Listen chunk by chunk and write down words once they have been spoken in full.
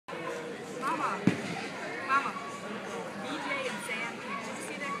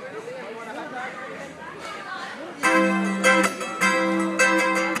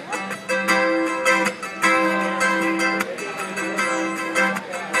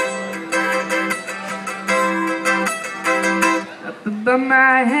above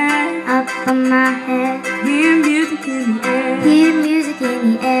my head, up on my head. Hear music in the air, Hear music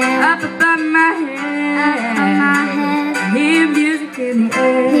in the air, up above my head, up on my head. Hear music in the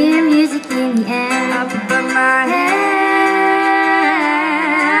air, Hear music in the air, up above my head,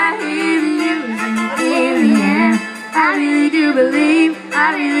 hear music in the air. I really do believe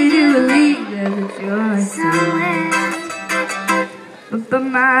there's a joy somewhere. up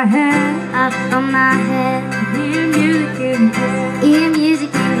on my head, Up on my head. hear music in the air, Hear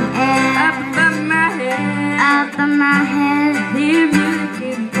music in the air, up above my head, up on my head. hear music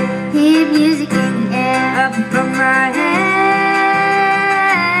in the air, Hear music in the air, up above my head.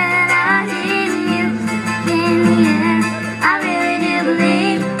 I hear music in the air. I really do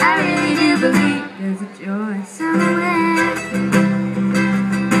believe There's a joy somewhere.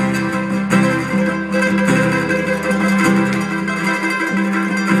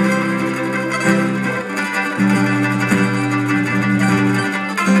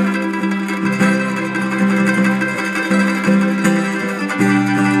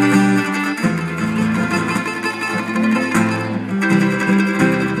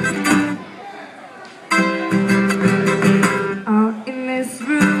 Out in this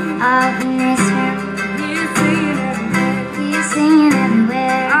room, Out in this room, hear singing everywhere. hear singing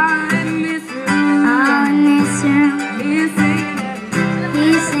everywhere. Out in this room, All in this room, hear singing everywhere.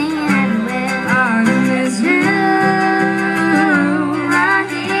 hear singing everywhere. Out in this room, I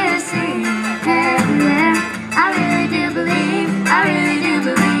hear singing everywhere. I really do believe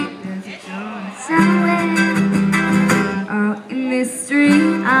there's a joy. somewhere. Out in this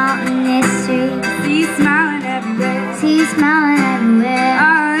street, Out in this street, see smiling everywhere. see smiling everywhere.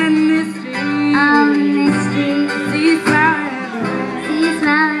 Out in this street, Out in this street, see smiling everywhere. see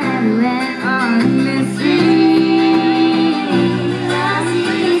smiling everywhere. Out in this street, I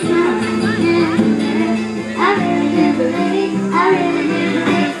see smiling everywhere. I really do believe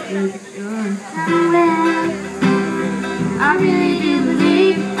there's a joy. somewhere. I really do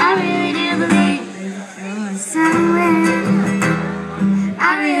believe There's a joy. somewhere.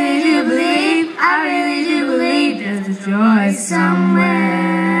 I really do believe there's a joy somewhere.